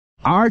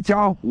All right,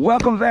 y'all,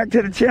 welcome back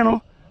to the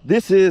channel.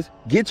 This is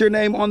Get Your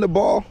Name on the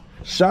Ball,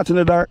 Shots in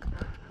the Dark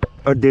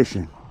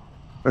edition.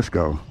 Let's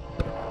go.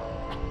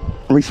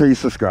 Make sure you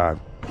subscribe.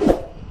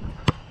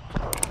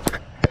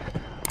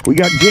 We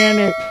got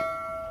Janet.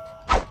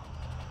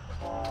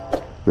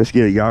 Let's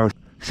get it, y'all.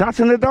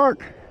 Shots in the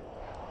dark.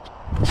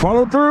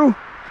 Follow through.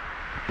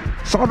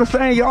 It's all the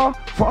same, y'all.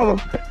 Follow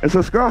and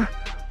subscribe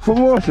for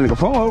more. Niko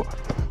Powe.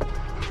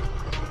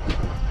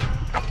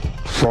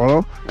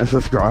 Follow and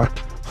subscribe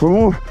for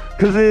more.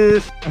 Cause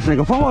it's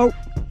Niko Powe.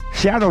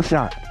 Shadow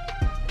shot.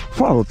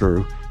 Follow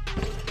through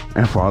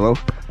and follow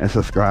and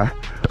subscribe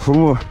for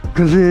more.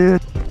 Cause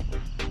it's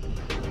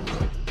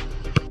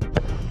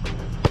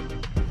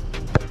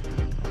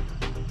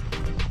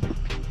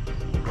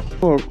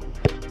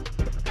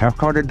Half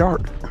Carded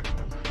Dark.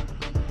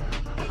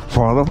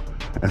 Follow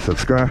and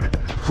subscribe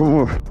for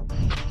more.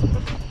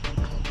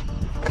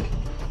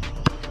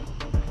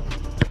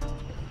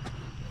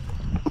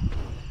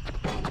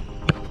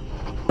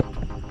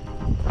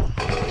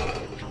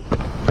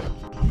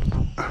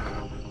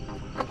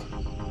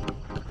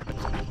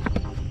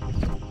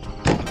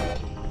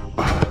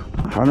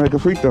 How to make a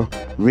free throw.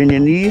 Bend your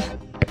knees,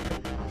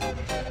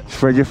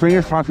 spread your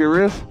fingers, pop your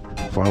wrist,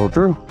 follow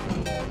through.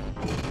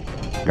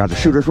 Got the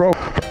shooter's roll.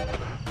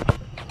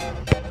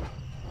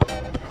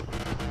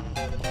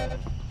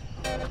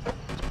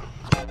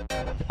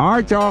 All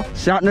right, y'all,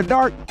 shot in the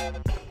dark.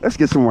 Let's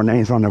get some more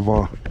names on the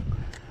ball.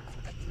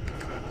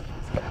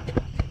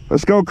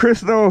 Let's go,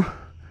 Crystal.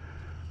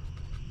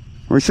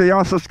 Make sure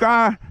y'all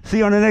subscribe. See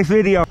you on the next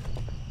video.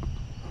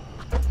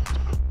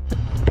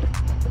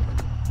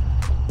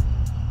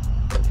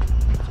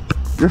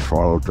 Just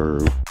follow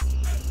through.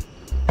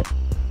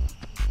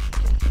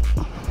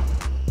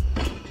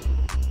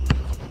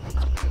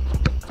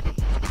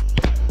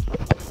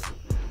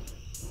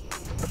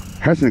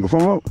 That's Niko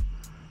Powe.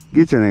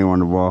 Get your name on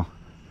the ball.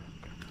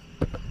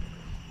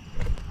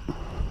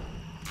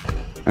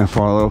 And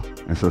follow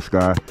and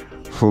subscribe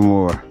for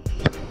more.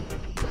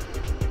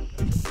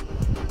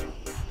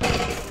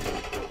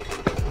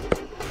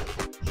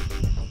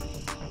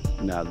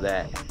 Now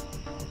that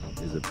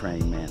is a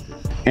praying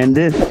mantis. And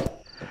this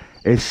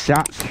is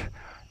Shots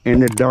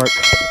in the Dark.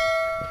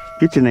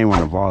 Get your name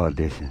on the ball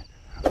edition.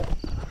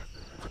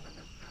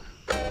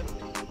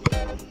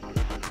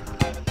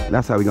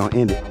 That's how we gonna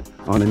end it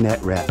on the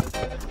net wrap.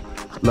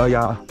 Love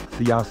y'all.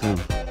 See y'all soon.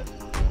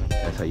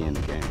 That's how you end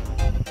the game.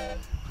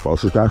 Follow,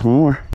 subscribe for more.